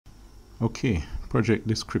Okay, project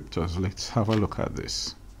descriptors. Let's have a look at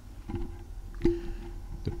this.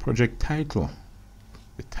 The project title.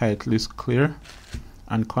 The title is clear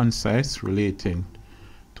and concise, relating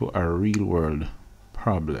to a real-world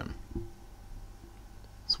problem.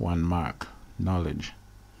 It's 1 mark. Knowledge.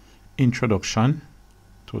 Introduction,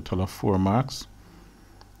 total of 4 marks.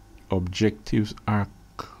 Objectives are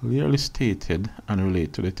clearly stated and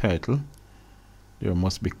relate to the title. There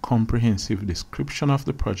must be comprehensive description of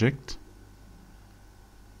the project,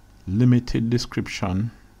 limited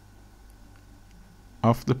description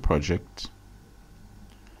of the project,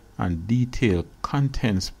 and detailed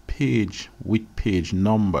contents page with page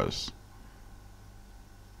numbers.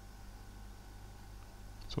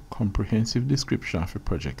 So comprehensive description of a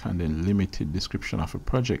project and then limited description of a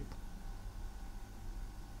project.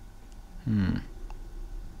 2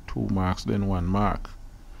 marks, then 1 mark.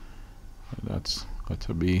 That's got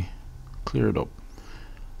to be cleared up.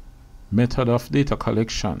 Method of data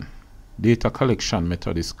collection. Data collection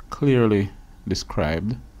method is clearly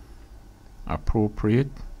described,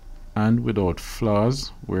 appropriate, and without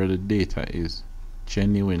flaws where the data is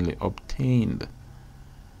genuinely obtained.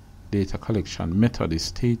 Data collection method is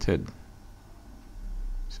stated.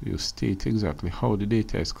 So you state exactly how the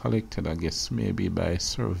data is collected, I guess maybe by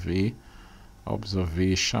survey,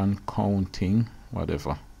 observation, counting,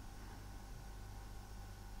 whatever.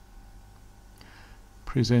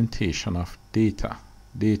 Presentation of data.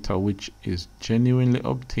 Data which is genuinely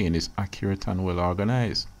obtained is accurate and well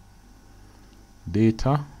organized.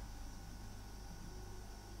 Data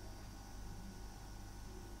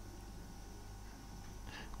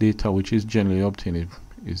which is genuinely obtained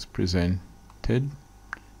is presented,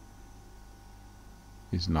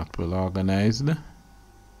 is not well organized.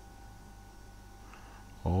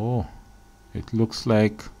 Oh, it looks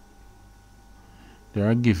like they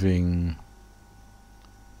are giving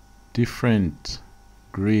different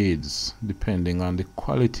grades depending on the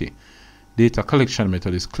quality. Data collection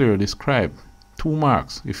method is clearly described. 2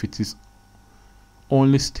 marks. If it is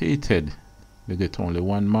only stated, they get only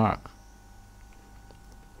 1 mark.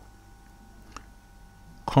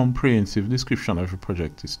 Comprehensive description of a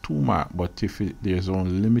project is 2 marks, but if there's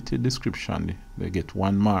only limited description, they get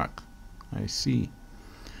 1 mark. I see.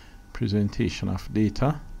 Presentation of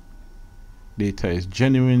data. Data is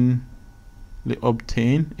genuinely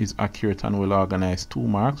obtained, is accurate and well organized, 2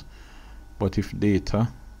 marks. But if data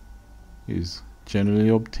is generally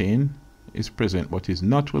obtained, is present but is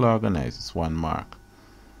not well organized, it's 1 mark.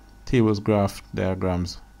 Tables, graph,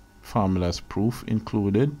 diagrams, formulas, proof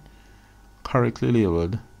included, correctly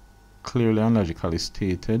labeled, clearly and logically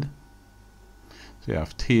stated. So you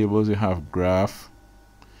have tables, you have graph,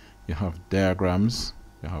 you have diagrams,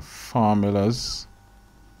 you have formulas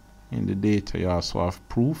in the data, you also have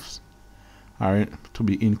proofs are to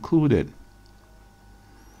be included.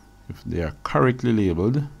 If they are correctly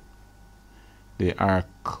labeled, they are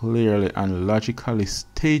clearly and logically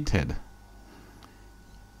stated,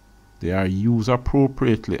 they are used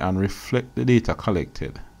appropriately and reflect the data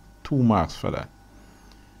collected. 2 marks for that.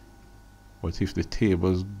 But if the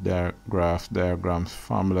tables, graphs, diagrams,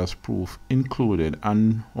 formulas, proof included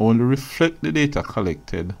and only reflect the data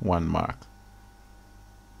collected, 1 mark.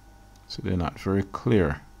 So they're not very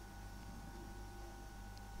clear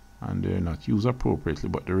and they're not used appropriately,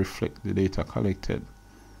 but they reflect the data collected.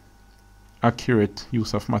 Accurate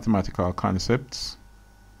use of mathematical concepts,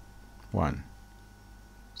 1.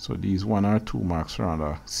 So these 1 or 2 marks are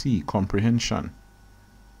under C, comprehension.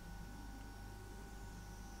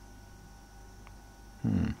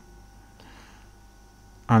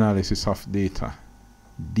 Analysis of data.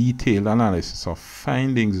 Detailed analysis of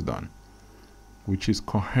findings done, which is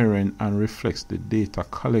coherent and reflects the data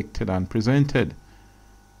collected and presented.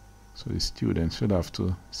 So the students will have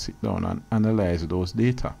to sit down and analyze those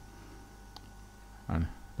data. And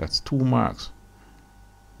that's 2 marks.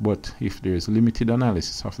 But if there is limited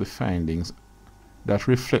analysis of the findings that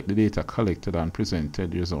reflect the data collected and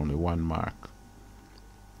presented, there's only 1 mark.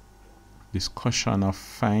 Discussion of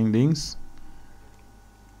findings.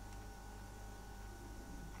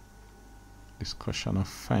 Discussion of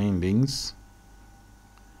findings.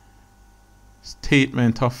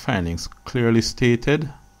 Statement of findings clearly stated.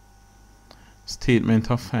 Statement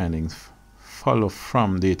of findings follow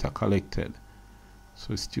from data collected.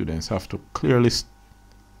 So students have to clearly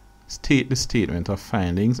state the statement of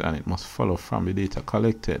findings and it must follow from the data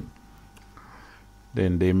collected.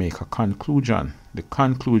 Then they make a conclusion. The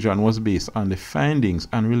conclusion was based on the findings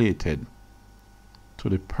and related to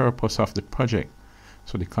the purpose of the project.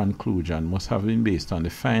 So the conclusion must have been based on the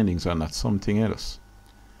findings and not something else.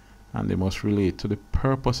 And they must relate to the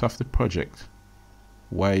purpose of the project.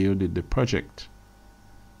 why you did the project.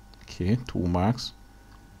 Okay, 2 marks.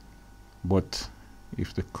 But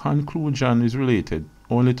if the conclusion is related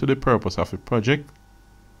only to the purpose of the project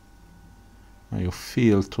and you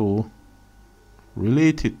fail to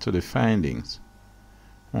relate it to the findings,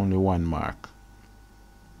 only 1 mark.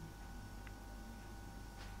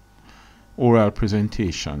 Oral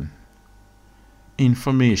presentation.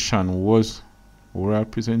 Information was oral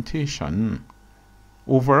presentation.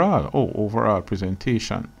 Overall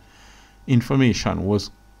presentation. Information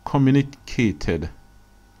was communicated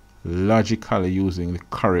logically using the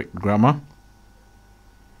correct grammar.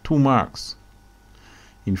 2 marks.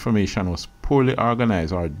 Information was poorly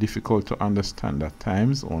organized or difficult to understand at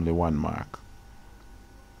times. Only 1 mark.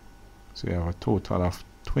 So you have a total of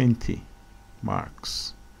 20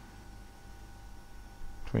 marks.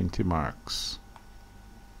 20 marks.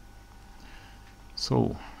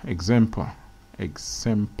 So exemplar.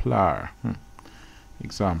 Example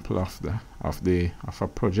of a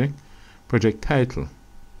project. Project title.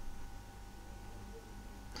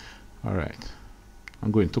 All right.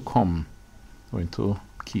 I'm going to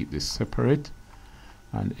keep this separate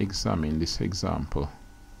and examine this example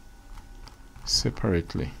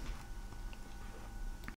separately.